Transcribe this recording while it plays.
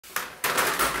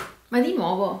Ma di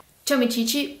nuovo! Ciao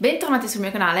amicici, bentornati sul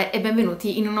mio canale e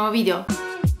benvenuti in un nuovo video.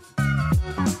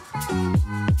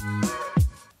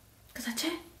 Cosa c'è?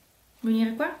 Vuoi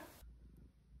venire qua?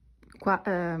 Qua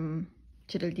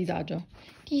c'è del disagio.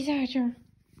 Disagio!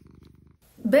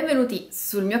 Benvenuti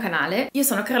sul mio canale, io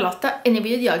sono Carlotta e nel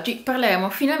video di oggi parleremo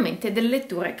finalmente delle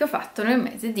letture che ho fatto nel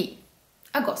mese di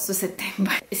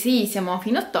agosto-settembre. Sì, siamo a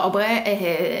fine ottobre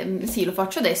e sì, lo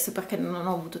faccio adesso perché non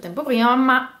ho avuto tempo prima,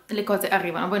 ma le cose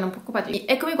arrivano, voi non preoccupatevi.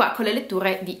 Eccomi qua con le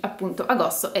letture di appunto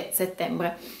agosto e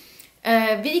settembre.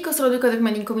 Vi dico solo due cose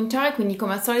prima di incominciare, quindi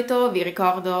come al solito vi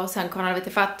ricordo, se ancora non l'avete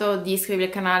fatto, di iscrivervi al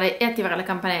canale e attivare la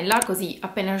campanella, così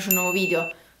appena esce un nuovo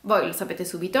video voi lo sapete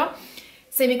subito.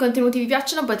 Se i miei contenuti vi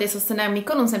piacciono potete sostenermi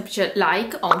con un semplice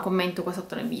like o un commento qua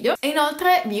sotto nel video. E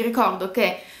inoltre vi ricordo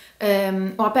che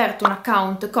ho aperto un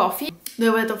account Ko-fi dove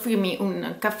potete offrirmi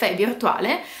un caffè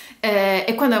virtuale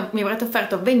e quando mi avrete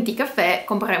offerto 20 caffè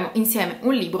compreremo insieme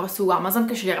un libro su Amazon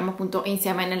che sceglieremo appunto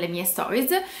insieme nelle mie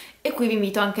stories. E qui vi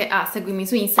invito anche a seguirmi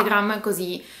su Instagram,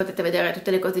 così potete vedere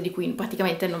tutte le cose di cui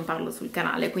praticamente non parlo sul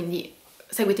canale, quindi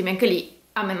seguitemi anche lì,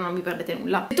 a me non vi perdete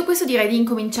nulla. Detto questo direi di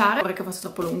incominciare, vorrei che fosse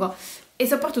troppo lungo. E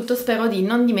soprattutto spero di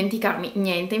non dimenticarmi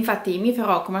niente, infatti mi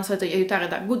farò come al solito aiutare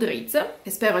da Goodreads,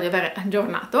 che spero di aver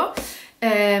aggiornato,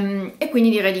 e quindi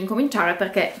direi di incominciare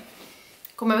perché,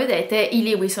 come vedete, i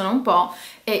libri sono un po'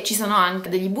 e ci sono anche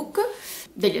degli ebook,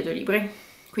 degli audiolibri,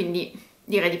 quindi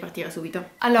direi di partire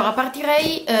subito. Allora,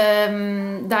 partirei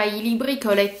dai libri che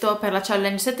ho letto per la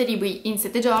challenge 7 libri in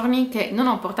 7 giorni, che non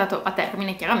ho portato a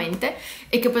termine chiaramente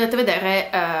e che potete vedere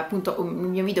appunto il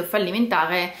mio video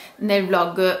fallimentare nel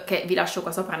vlog che vi lascio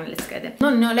qua sopra nelle schede.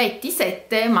 Non ne ho letti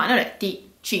 7, ma ne ho letti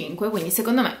 5, quindi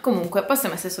secondo me comunque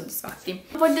possiamo essere soddisfatti.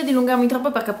 Non voglio dilungarmi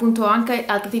troppo perché appunto ho anche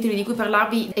altri titoli di cui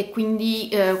parlarvi e quindi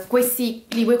questi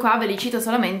libri qua ve li cito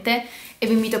solamente e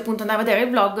vi invito appunto ad andare a vedere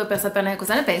il vlog per saperne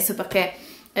cosa ne penso, perché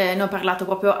ne ho parlato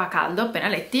proprio a caldo appena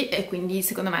letti e quindi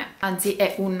secondo me anzi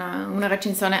è una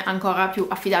recensione ancora più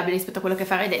affidabile rispetto a quello che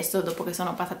farei adesso dopo che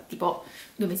sono passati tipo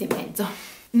 2 mesi e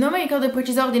mezzo. Non mi ricordo il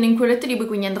preciso ordine in cui ho letto i libri,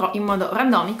 quindi andrò in modo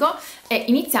randomico e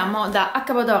iniziamo da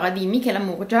Accabadora di Michela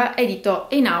Murgia, edito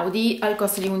Einaudi al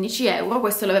costo di 11 euro.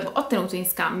 Questo l'avevo ottenuto in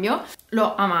scambio,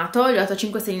 l'ho amato, gli ho dato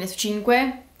 5 stelline su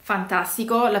 5,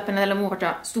 fantastico, la penna della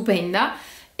Murgia stupenda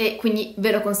e quindi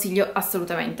ve lo consiglio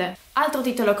assolutamente. Altro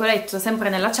titolo che ho letto sempre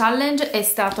nella challenge è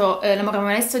stato L'amore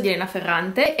molesto di Elena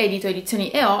Ferrante, edito edizioni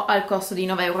EO al costo di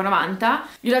 9,90 euro.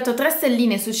 Gli ho dato 3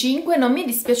 stelline su 5, non mi è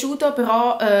dispiaciuto,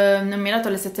 però non mi ha dato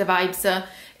le stesse vibes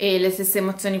e le stesse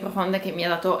emozioni profonde che mi ha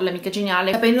dato l'amica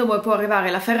geniale. Sapendo dove può arrivare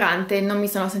la Ferrante non mi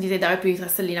sono sentita di dare più di 3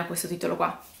 stelline a questo titolo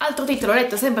qua. Altro titolo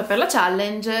letto sempre per la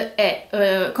challenge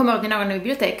è Come ordinare una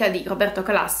biblioteca di Roberto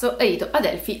Calasso, edito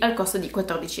Adelphi al costo di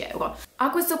 14 euro. A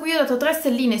questo qui ho dato 3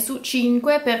 stelline su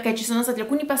 5 perché ci sono stati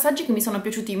alcuni passaggi che mi sono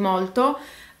piaciuti molto,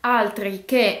 altri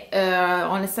che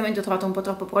onestamente ho trovato un po'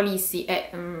 troppo prolissi e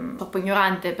troppo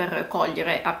ignorante per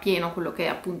cogliere appieno quello che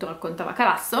appunto raccontava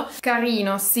Calasso.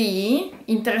 Carino sì,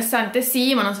 interessante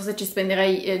sì, ma non so se ci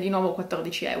spenderei di nuovo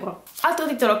 14 euro. Altro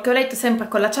titolo che ho letto sempre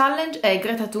con la challenge è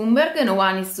Greta Thunberg, No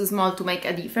One is Too Small to Make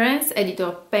a Difference,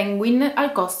 edito Penguin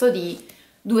al costo di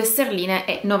 2 sterline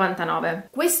e 99.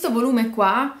 Questo volume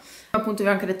qua, appunto vi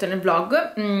ho anche detto nel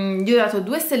vlog, gli ho dato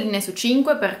 2 stelline su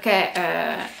 5 perché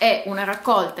è una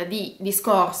raccolta di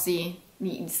discorsi,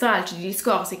 di stralci di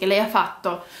discorsi che lei ha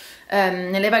fatto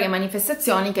nelle varie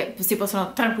manifestazioni che si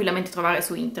possono tranquillamente trovare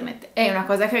su internet. È una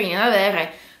cosa carina da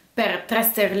avere, per 3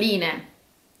 sterline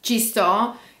ci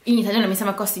sto, in italiano mi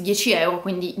sembra costi 10 euro,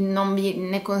 quindi non vi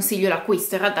ne consiglio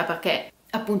l'acquisto in realtà perché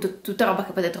appunto tutta roba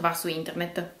che potete trovare su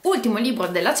internet. Ultimo libro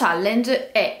della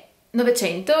challenge è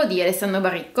Novecento di Alessandro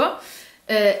Baricco,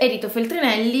 edito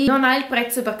Feltrinelli. Non ha il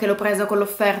prezzo perché l'ho preso con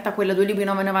l'offerta, quella 2 libri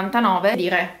 9,99.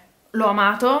 Dire, l'ho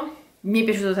amato, mi è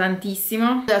piaciuto tantissimo,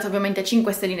 ho dato ovviamente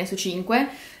 5 stelline su 5.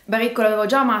 Baricco l'avevo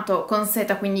già amato con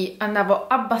Seta, quindi andavo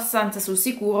abbastanza sul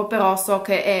sicuro, però so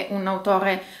che è un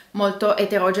autore molto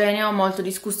eterogeneo, molto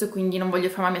discusso, quindi non voglio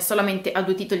fermarmi solamente a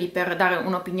 2 titoli per dare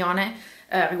un'opinione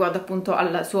riguardo appunto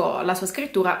alla sua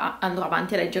scrittura. Andrò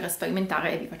avanti a leggere, a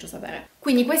sperimentare e vi faccio sapere.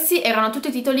 Quindi questi erano tutti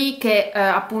i titoli che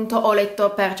appunto ho letto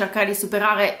per cercare di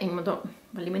superare in modo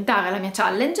alimentare la mia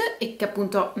challenge e che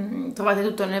appunto trovate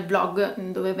tutto nel vlog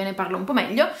dove ve ne parlo un po'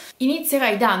 meglio.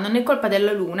 Inizierei da Non è colpa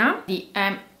della luna di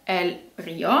M.L.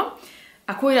 Rio,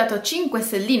 a cui ho dato 5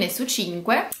 stelline su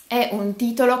 5, è un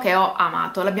titolo che ho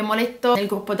amato. L'abbiamo letto nel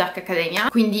gruppo Dark Academia,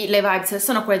 quindi le vibes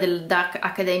sono quelle del Dark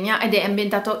Academia ed è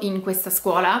ambientato in questa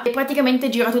scuola e praticamente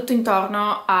gira tutto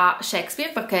intorno a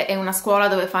Shakespeare, perché è una scuola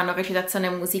dove fanno recitazione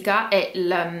e musica e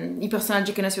i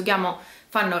personaggi che noi seguiamo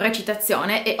fanno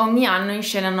recitazione e ogni anno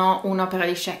inscenano un'opera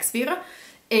di Shakespeare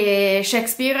e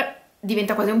Shakespeare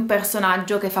diventa quasi un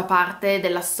personaggio che fa parte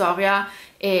della storia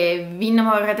e vi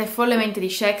innamorerete follemente di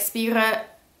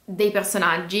Shakespeare, dei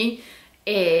personaggi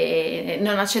e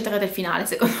non accetterete il finale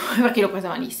secondo me perché l'ho presa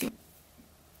malissimo.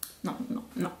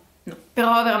 No.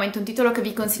 Però è veramente un titolo che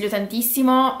vi consiglio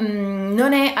tantissimo,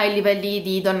 non è ai livelli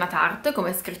di Donna Tartt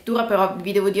come scrittura, però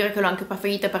vi devo dire che l'ho anche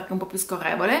preferita perché è un po' più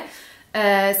scorrevole.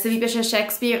 Se vi piace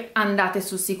Shakespeare andate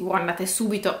sul sicuro, andate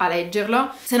subito a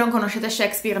leggerlo. Se non conoscete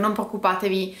Shakespeare non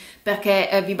preoccupatevi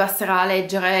perché vi basterà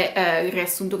leggere il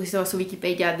riassunto che si trova su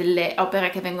Wikipedia delle opere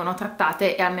che vengono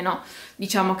trattate e almeno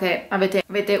diciamo che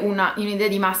avete un'idea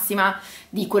di massima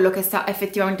di quello che sta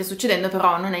effettivamente succedendo,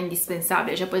 però non è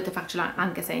indispensabile, cioè potete farcela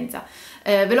anche senza.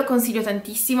 Ve lo consiglio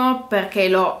tantissimo perché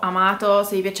l'ho amato,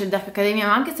 se vi piace il Dark Academia,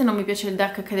 ma anche se non vi piace il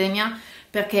Dark Academia,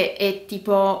 perché è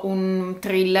tipo un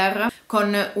thriller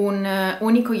con un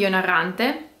unico io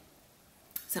narrante,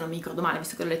 se non mi ricordo male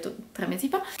visto che l'ho letto 3 mesi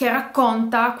fa, che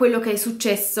racconta quello che è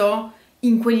successo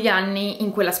in quegli anni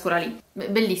in quella scuola lì.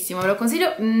 Bellissimo, ve lo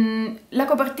consiglio. La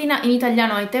copertina in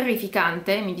italiano è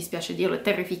terrificante, mi dispiace dirlo, è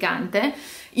terrificante.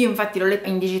 Io infatti l'ho letto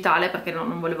in digitale perché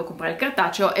non volevo comprare il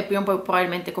cartaceo e prima o poi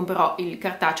probabilmente comprerò il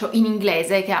cartaceo in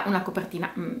inglese che ha una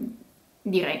copertina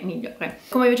direi migliore.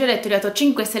 Come vi ho già detto, gli ho dato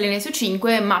 5 stelline su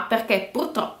 5, ma perché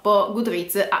purtroppo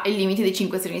Goodreads ha il limite di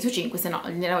 5 stelline su 5, se no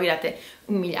gliene avrei date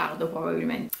 1 miliardo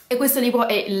probabilmente. E questo libro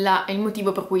è il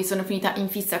motivo per cui sono finita in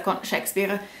fissa con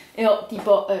Shakespeare e ho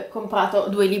tipo comprato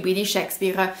 2 libri di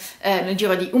Shakespeare nel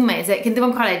giro di un mese che devo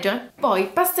ancora leggere. Poi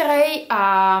passerei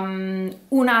a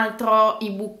un altro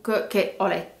ebook che ho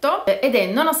letto ed è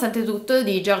Nonostante tutto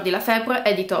di Jordi Lafebvre,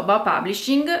 edito Bao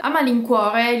Publishing. A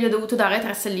malincuore gli ho dovuto dare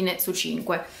 3 stelline su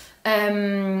 5.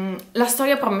 La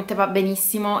storia prometteva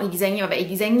benissimo, i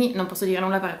disegni non posso dire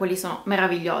nulla perché quelli sono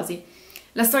meravigliosi.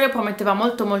 La storia prometteva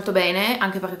molto bene,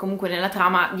 anche perché comunque nella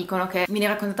trama dicono che viene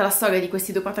raccontata la storia di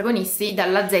questi 2 protagonisti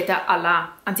dalla Z alla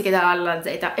A, anziché dalla A alla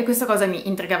Z, e questa cosa mi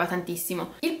intrigava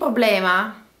tantissimo. Il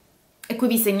problema, e qui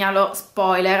vi segnalo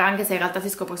spoiler, anche se in realtà si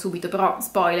scopre subito, però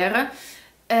spoiler,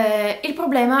 il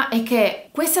problema è che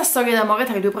questa storia d'amore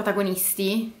tra i 2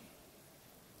 protagonisti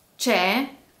c'è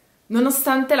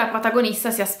nonostante la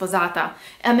protagonista sia sposata,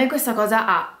 e a me questa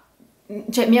cosa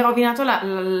mi ha rovinato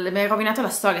la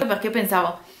storia, perché io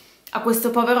pensavo a questo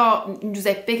povero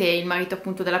Giuseppe, che è il marito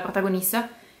appunto della protagonista,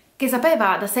 che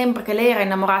sapeva da sempre che lei era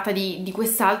innamorata di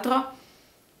quest'altro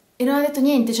e non ha detto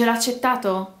niente, ce l'ha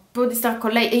accettato pur di stare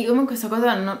con lei, e io questa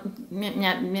cosa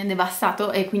mi ha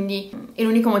devastato, e quindi è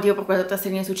l'unico motivo per cui ho dato 3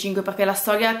 stelline su 5, perché la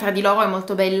storia tra di loro è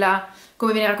molto bella,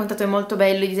 come viene raccontato è molto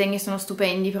bello, i disegni sono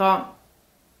stupendi, però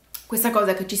questa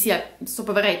cosa che ci sia questo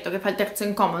poveretto che fa il terzo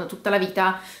incomodo tutta la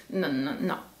vita,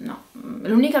 no. È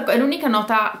l'unica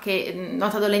nota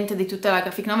dolente di tutta la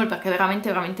graphic novel, perché è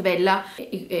veramente bella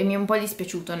e mi è un po'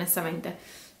 dispiaciuto onestamente.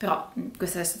 Però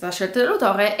questa è stata la scelta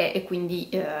dell'autore e quindi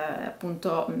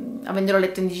appunto avendolo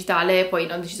letto in digitale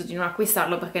poi ho deciso di non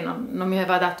acquistarlo perché non mi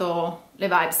aveva dato le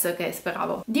vibes che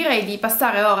speravo. Direi di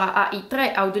passare ora ai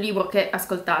 3 audiolibri che ho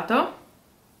ascoltato.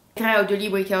 3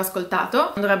 audiolibri che ho ascoltato,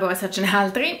 non dovrebbero essercene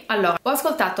altri. Allora, ho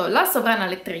ascoltato La sovrana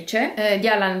lettrice di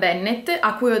Alan Bennett,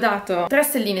 a cui ho dato 3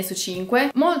 stelline su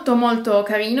 5, molto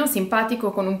carino,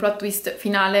 simpatico, con un plot twist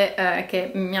finale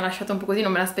che mi ha lasciato un po' così,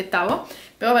 non me l'aspettavo,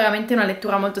 però veramente una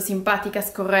lettura molto simpatica,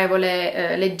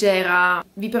 scorrevole, leggera,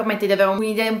 vi permette di avere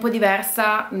un'idea un po'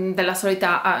 diversa della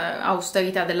solita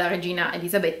austerità della regina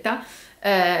Elisabetta,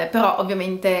 però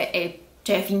ovviamente è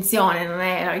finzione, non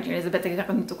è la regina Elisabetta che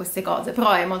racconta queste cose,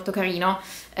 però è molto carino.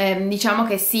 Diciamo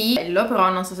che sì, è bello, però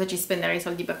non so se ci spenderei i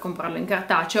soldi per comprarlo in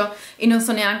cartaceo e non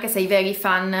so neanche se i veri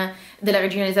fan della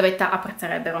regina Elisabetta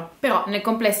apprezzerebbero. Però nel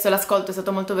complesso l'ascolto è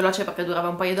stato molto veloce perché durava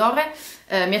un paio d'ore,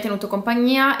 mi ha tenuto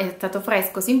compagnia, è stato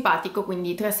fresco, simpatico,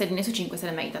 quindi 3 stelline su 5 se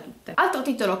le merita tutte. Altro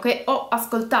titolo che ho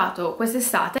ascoltato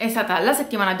quest'estate è stata La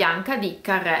settimana bianca di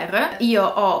Carrère. Io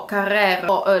ho Carrère,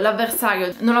 ho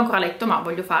l'avversario, non l'ho ancora letto ma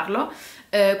voglio farlo.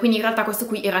 Quindi in realtà questo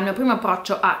qui era il mio primo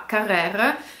approccio a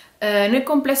Carrère. Nel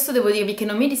complesso devo dirvi che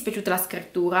non mi è dispiaciuta la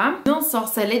scrittura, non so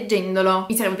se leggendolo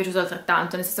mi sarebbe piaciuto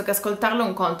altrettanto, nel senso che ascoltarlo è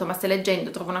un conto, ma se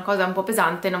leggendo trovo una cosa un po'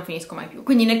 pesante non finisco mai più.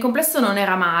 Quindi nel complesso non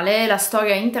era male, la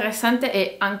storia è interessante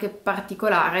e anche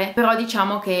particolare, però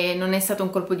diciamo che non è stato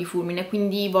un colpo di fulmine,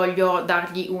 quindi voglio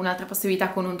dargli un'altra possibilità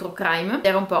con un true crime,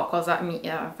 vedere un po' cosa mi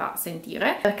fa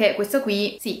sentire, perché questo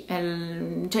qui, sì, cioè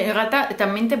in realtà è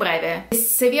talmente breve, e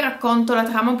se vi racconto la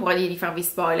trama ho paura di farvi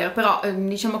spoiler, però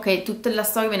diciamo che tutta la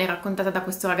storia viene raccontata da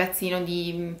questo ragazzino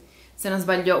di, se non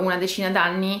sbaglio, una decina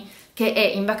d'anni, che è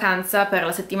in vacanza per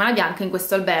la settimana bianca in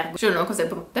questo albergo, succedono cose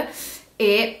brutte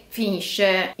e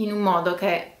finisce in un modo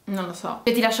che, non lo so,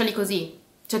 ti lascia lì così,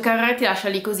 cioè Carrere ti lascia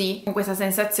lì così, con questa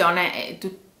sensazione e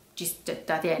tu te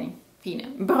la tieni,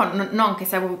 fine. Però non che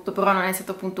sia brutto, però non è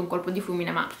stato appunto un colpo di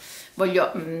fulmine, ma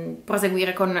voglio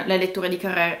proseguire con le letture di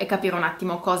Carrere e capire un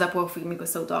attimo cosa può offrirmi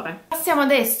questo autore. Passiamo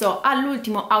adesso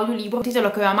all'ultimo audiolibro, un titolo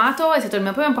che ho amato, è stato il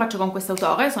mio primo approccio con questo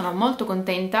autore, sono molto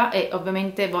contenta e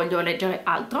ovviamente voglio leggere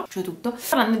altro, cioè tutto.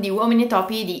 Parlando di Uomini e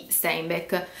topi di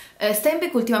Steinbeck.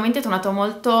 Steinbeck ultimamente è tornato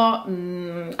molto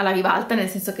alla ribalta, nel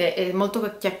senso che è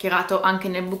molto chiacchierato anche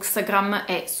nel bookstagram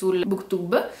e sul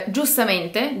booktube,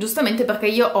 giustamente perché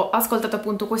io ho ascoltato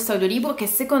appunto questo audiolibro che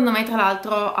secondo me tra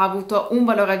l'altro ha avuto un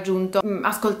valore aggiunto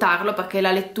ascoltarlo, perché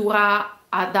la lettura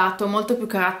ha dato molto più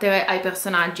carattere ai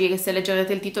personaggi e se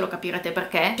leggerete il titolo capirete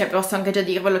perché. Cioè, posso anche già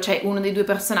dirvelo, c'è uno dei due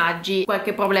personaggi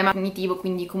qualche problema cognitivo,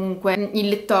 quindi comunque il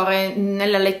lettore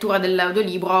nella lettura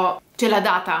dell'audiolibro ce l'ha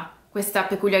data questa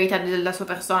peculiarità della sua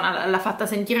persona, l'ha fatta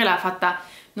sentire, l'ha fatta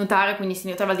notare, quindi si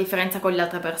notava la differenza con le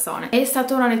altre persone. È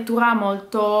stata una lettura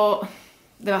molto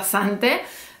devastante,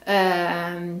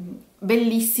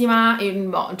 bellissima,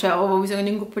 cioè ho bisogno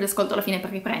di un gruppo di ascolto alla fine per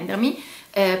riprendermi,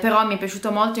 però mi è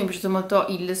piaciuto molto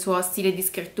il suo stile di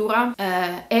scrittura.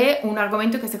 È un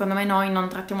argomento che secondo me noi non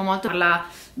trattiamo molto, parla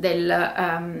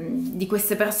di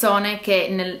queste persone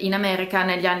che in America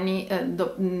negli anni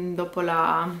dopo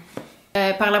la...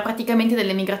 parla praticamente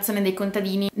dell'emigrazione dei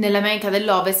contadini nell'America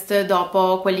dell'Ovest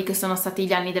dopo quelli che sono stati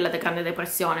gli anni della Grande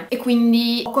Depressione, e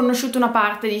quindi ho conosciuto una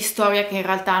parte di storia che in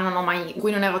realtà in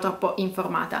cui non ero troppo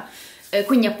informata.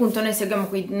 Quindi appunto noi seguiamo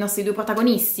qui i nostri due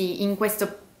protagonisti in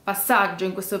questo passaggio,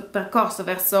 in questo percorso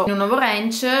verso un nuovo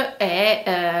ranch e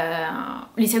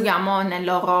li seguiamo nel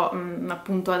loro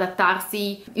appunto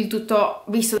adattarsi, il tutto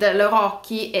visto dai loro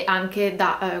occhi e anche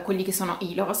da quelli che sono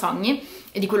i loro sogni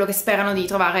e di quello che sperano di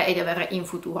trovare e di avere in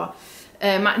futuro.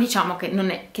 Ma diciamo che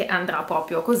non è che andrà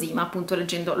proprio così, ma appunto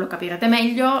leggendo lo capirete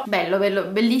meglio. Bello,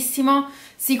 bellissimo.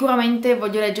 Sicuramente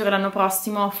voglio leggere l'anno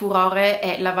prossimo Furore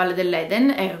e La Valle dell'Eden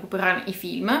e recuperare i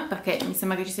film, perché mi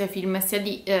sembra che ci sia film sia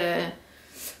di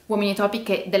Uomini e topi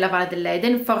che della Valle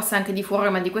dell'Eden, forse anche di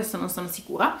Furore, ma di questo non sono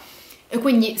sicura. E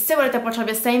quindi se volete approcciarvi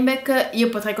a Steinbeck io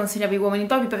potrei consigliarvi Uomini e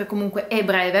topi, perché comunque è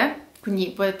breve, quindi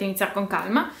potete iniziare con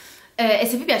calma, e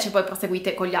se vi piace poi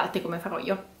proseguite con gli altri come farò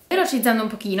io. Velocizzando un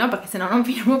pochino, perché sennò non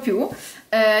finiamo più,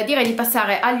 direi di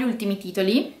passare agli ultimi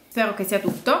titoli. Spero che sia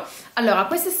tutto. Allora,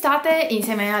 quest'estate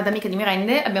insieme ad amiche di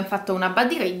merende abbiamo fatto una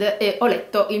buddy read e ho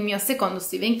letto il mio secondo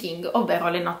Stephen King, ovvero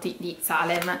Le notti di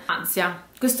Salem. Ansia.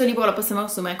 Questo libro lo possiamo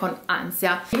assumere con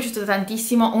ansia. Mi è piaciuto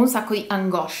tantissimo, un sacco di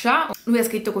angoscia. Lui ha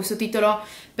scritto questo titolo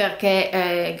perché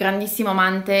è grandissimo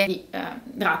amante di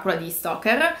Dracula, di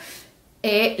Stoker,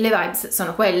 e le vibes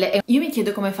sono quelle. E io mi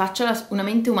chiedo come faccia una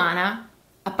mente umana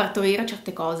a partorire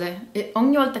certe cose, e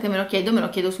ogni volta che me lo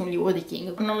chiedo su un libro di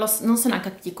King. Non so neanche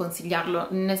a chi consigliarlo,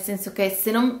 nel senso che se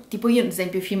non, tipo io ad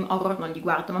esempio i film horror non li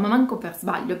guardo, ma manco per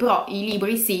sbaglio, però i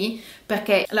libri sì,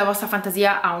 perché la vostra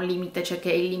fantasia ha un limite, cioè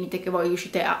che è il limite che voi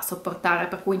riuscite a sopportare,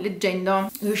 per cui leggendo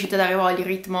riuscite a dare voi il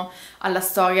ritmo alla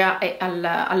storia e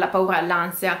alla paura,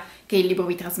 all'ansia che il libro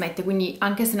vi trasmette. Quindi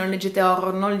anche se non leggete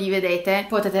horror, non li vedete,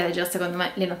 potete leggere secondo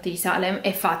me Le notti di Salem,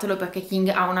 e fatelo, perché King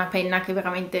ha una penna che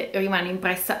veramente rimane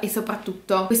impressa. E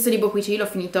soprattutto questo libro qui, cioè io l'ho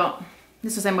finito,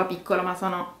 adesso sembra piccolo ma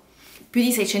sono più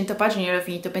di 600 pagine, io l'ho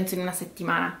finito penso in una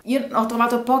settimana. Io ho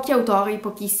trovato pochi autori,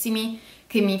 pochissimi,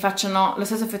 che mi facciano lo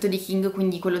stesso effetto di King,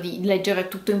 quindi quello di leggere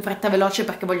tutto in fretta veloce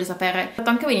perché voglio sapere. Ho fatto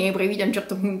anche venire i brividi a un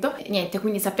certo punto. E niente,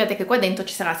 quindi sappiate che qua dentro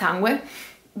ci sarà sangue,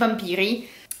 vampiri,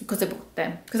 cose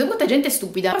brutte, gente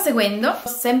stupida. Proseguendo,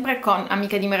 sempre con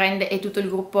amiche di merende e tutto il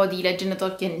gruppo di Leggende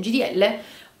Tolkien GDL,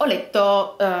 ho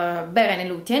letto Beren e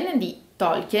Lúthien di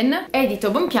Tolkien,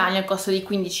 edito Bonpiani al costo di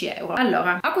 15 euro.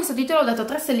 Allora, a questo titolo ho dato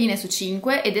 3 stelline su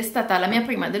 5 ed è stata la mia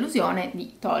prima delusione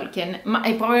di Tolkien, ma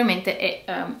probabilmente è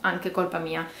anche colpa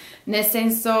mia, nel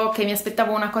senso che mi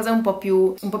aspettavo una cosa un po'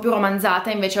 più romanzata,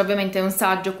 invece ovviamente è un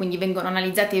saggio, quindi vengono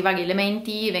analizzati i vari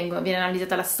elementi, viene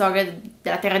analizzata la storia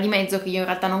della Terra di Mezzo che io in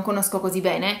realtà non conosco così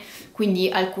bene,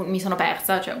 quindi mi sono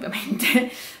persa, cioè ovviamente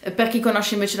per chi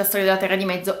conosce invece la storia della Terra di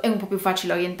Mezzo è un po' più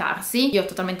facile orientarsi. Io ho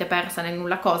totalmente persa nel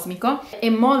nulla cosmico, è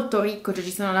molto ricco, cioè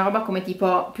ci sono una roba come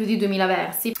tipo più di 2000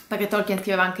 versi, perché Tolkien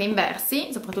scriveva anche in versi,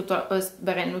 soprattutto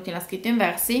Berenlutin l'ha scritto in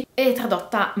versi, e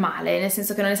tradotta male, nel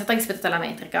senso che non è stata rispettata la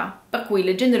metrica, per cui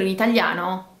leggendolo in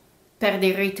italiano perde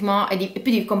il ritmo, è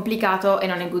più complicato e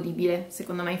non è godibile,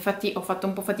 secondo me. Infatti ho fatto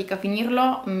un po' fatica a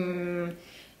finirlo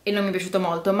e non mi è piaciuto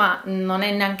molto, ma non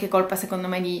è neanche colpa, secondo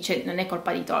me, cioè non è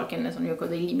colpa di Tolkien, sono io che ho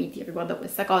dei limiti riguardo a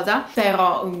questa cosa,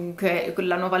 però che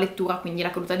la nuova lettura, quindi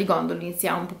La caduta di Gondolin,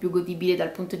 sia un po' più godibile dal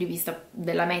punto di vista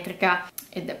della metrica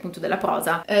e appunto della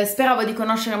prosa. Speravo di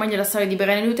conoscere meglio la storia di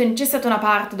Berenlutin, c'è stata una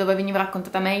parte dove veniva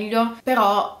raccontata meglio,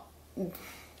 però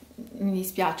mi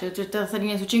dispiace, cioè 3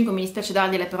 stelline su 5 mi dispiace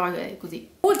dargliele, però è così.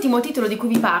 Ultimo titolo di cui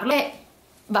vi parlo è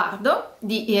Bardo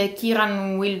di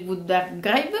Kieran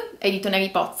Wilwood-Grave, edito Neri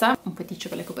Pozza, un feticcio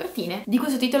per le copertine. Di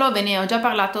questo titolo ve ne ho già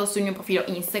parlato sul mio profilo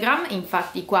Instagram,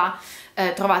 infatti qua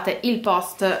trovate il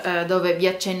post dove vi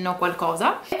accenno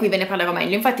qualcosa e qui ve ne parlerò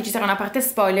meglio. Infatti ci sarà una parte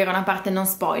spoiler e una parte non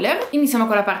spoiler. Iniziamo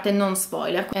con la parte non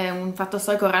spoiler. È un fatto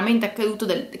storico realmente accaduto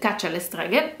del caccia alle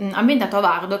streghe, ambientato a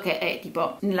Vardo, che è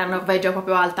tipo nella Norvegia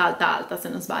proprio alta se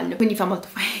non sbaglio, quindi fa molto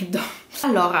freddo.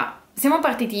 Allora, siamo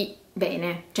partiti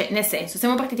bene, cioè nel senso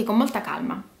siamo partiti con molta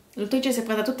calma. L'autrice si è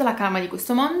presa tutta la calma di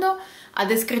questo mondo, ha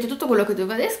descritto tutto quello che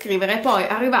doveva descrivere e poi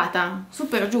arrivata su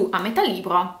per giù a metà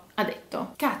libro ha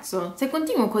detto: cazzo, se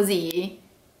continuo così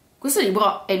questo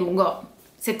libro è lungo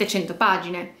 700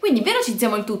 pagine, quindi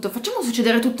velocizziamo il tutto, facciamo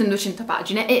succedere tutto in 200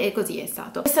 pagine e così è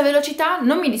stato. Questa velocità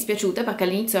non mi è dispiaciuta perché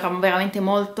all'inizio era veramente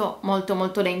molto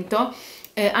lento,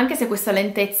 anche se questa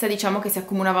lentezza diciamo che si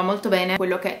accomunava molto bene a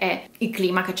quello che è il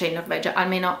clima che c'è in Norvegia,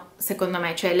 almeno secondo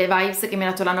me, cioè le vibes che mi ha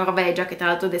dato la Norvegia, che tra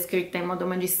l'altro è descritta in modo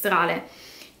magistrale,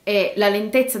 e la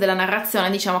lentezza della narrazione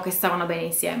diciamo che stavano bene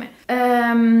insieme.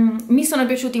 Mi sono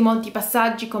piaciuti molti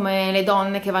passaggi come le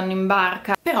donne che vanno in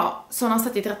barca, però sono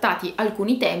stati trattati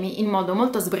alcuni temi in modo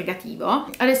molto sbrigativo.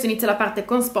 Adesso inizia la parte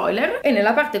con spoiler e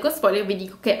nella parte con spoiler vi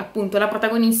dico che appunto la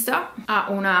protagonista ha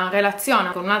una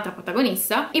relazione con un'altra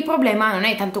protagonista. Il problema non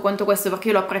è tanto quanto questo, perché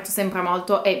io lo apprezzo sempre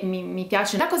molto e mi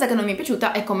piace. La cosa che non mi è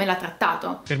piaciuta è come l'ha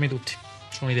trattato. Fermi tutti,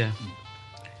 c'ho un'idea.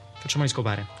 Facciamoli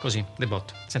scopare, così, de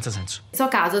botto, senza senso. In questo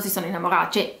caso si sono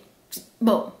innamorati, cioè,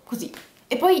 boh, così.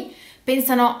 E poi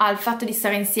pensano al fatto di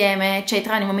stare insieme, cioè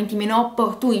tra nei momenti meno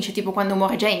opportuni, cioè tipo quando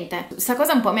muore gente. Questa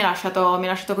cosa un po' mi ha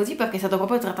lasciato così, perché è stato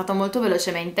proprio trattato molto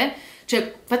velocemente.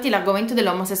 Cioè, infatti l'argomento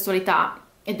dell'omosessualità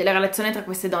e della relazione tra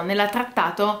queste donne l'ha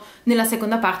trattato nella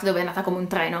seconda parte, dove è nata come un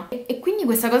treno, e quindi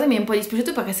questa cosa mi è un po'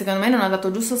 dispiaciuta, perché secondo me non ha dato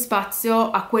giusto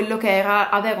spazio a quello che era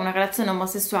avere una relazione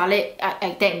omosessuale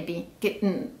ai tempi, che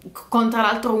con tra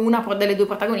l'altro una delle due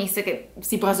protagoniste che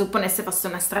si presupponesse fosse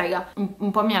una strega. Un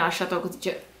po' mi ha lasciato così,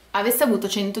 cioè avesse avuto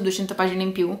 100-200 pagine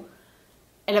in più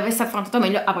e l'avesse affrontato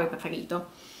meglio avrei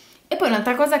preferito. E poi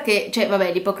un'altra cosa che, cioè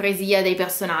vabbè, l'ipocrisia dei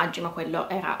personaggi, ma quello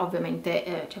era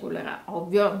ovviamente, cioè quello era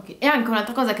ovvio. E anche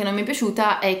un'altra cosa che non mi è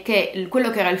piaciuta è che quello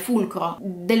che era il fulcro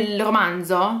del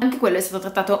romanzo, anche quello è stato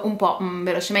trattato un po'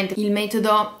 velocemente. Il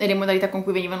metodo e le modalità con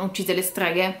cui venivano uccise le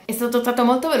streghe è stato trattato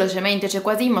molto velocemente, cioè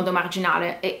quasi in modo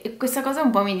marginale, e questa cosa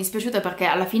un po' mi è dispiaciuta, perché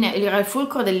alla fine era il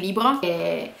fulcro del libro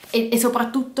e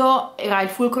soprattutto era il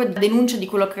fulcro della denuncia di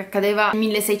quello che accadeva nel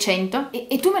 1600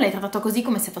 e tu me l'hai trattato così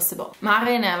come se fosse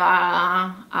Mare ne va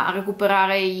a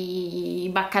recuperare i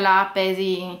baccalà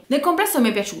appesi. Nel complesso mi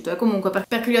è piaciuto, e comunque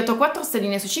perché gli ho dato 4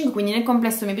 stelline su 5, quindi nel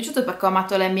complesso mi è piaciuto perché ho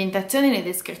amato le ambientazioni, le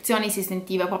descrizioni, si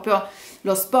sentiva proprio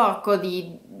lo sporco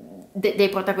dei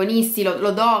protagonisti,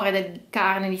 l'odore di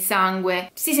carne, di sangue,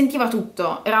 si sentiva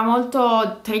tutto, era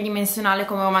molto tridimensionale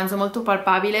come romanzo, molto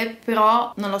palpabile,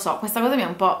 però non lo so, questa cosa mi ha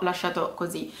un po' lasciato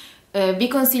così. Vi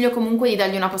consiglio comunque di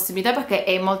dargli una possibilità perché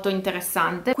è molto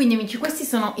interessante. Quindi amici, questi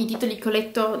sono i titoli che ho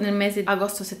letto nel mese di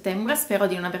agosto-settembre, spero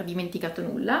di non aver dimenticato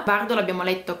nulla. Bardo l'abbiamo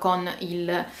letto con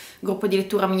il gruppo di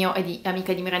lettura mio e di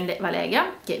amica di merende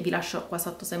Valeria, che vi lascio qua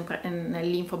sotto sempre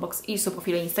nell'info box il suo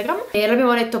profilo Instagram, e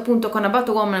l'abbiamo letto appunto con About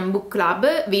a Woman Book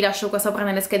Club. Vi lascio qua sopra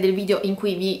nelle schede il video in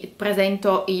cui vi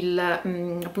presento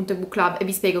appunto il book club e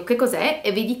vi spiego che cos'è,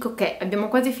 e vi dico che abbiamo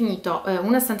quasi finito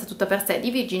Una stanza tutta per sé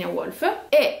di Virginia Woolf,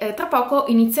 e tra poco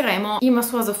inizieremo il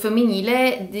mostruoso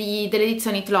femminile delle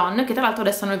edizioni Tlon, che tra l'altro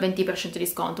adesso hanno il 20% di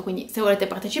sconto, quindi se volete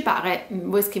partecipare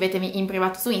voi scrivetemi in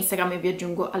privato su Instagram e vi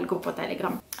aggiungo al gruppo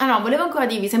Telegram. Ah no, volevo ancora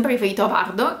dirvi, sempre riferito a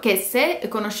Bardo, che se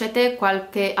conoscete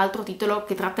qualche altro titolo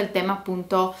che tratta il tema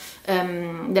appunto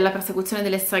della persecuzione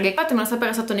delle streghe, fatemelo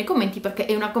sapere sotto nei commenti, perché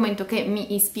è un argomento che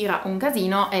mi ispira un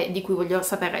casino e di cui voglio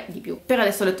sapere di più. Per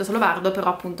adesso ho letto solo Bardo, però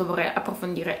appunto vorrei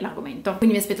approfondire l'argomento,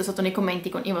 quindi vi aspetto sotto nei commenti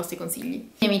con i vostri consigli.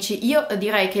 Amici, io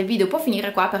direi che il video può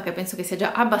finire qua perché penso che sia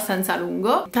già abbastanza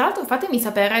lungo. Tra l'altro fatemi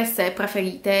sapere se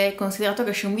preferite, considerato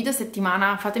che esce un video a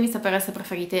settimana, fatemi sapere se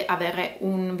preferite avere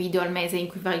un video al mese in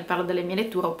cui parlo delle mie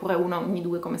letture oppure uno ogni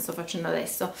due come sto facendo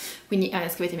adesso, quindi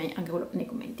scrivetemi anche quello nei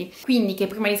commenti. Quindi che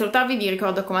prima di salutarvi vi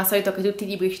ricordo come al solito che tutti i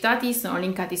libri citati sono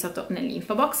linkati sotto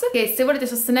nell'info box, che se volete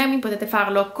sostenermi potete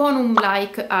farlo con un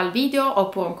like al video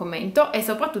oppure un commento e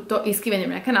soprattutto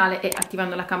iscrivendovi al canale e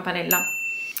attivando la campanella.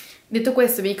 Detto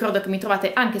questo vi ricordo che mi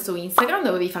trovate anche su Instagram,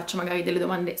 dove vi faccio magari delle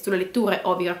domande sulle letture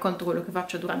o vi racconto quello che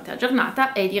faccio durante la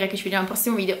giornata, e direi che ci vediamo al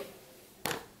prossimo video.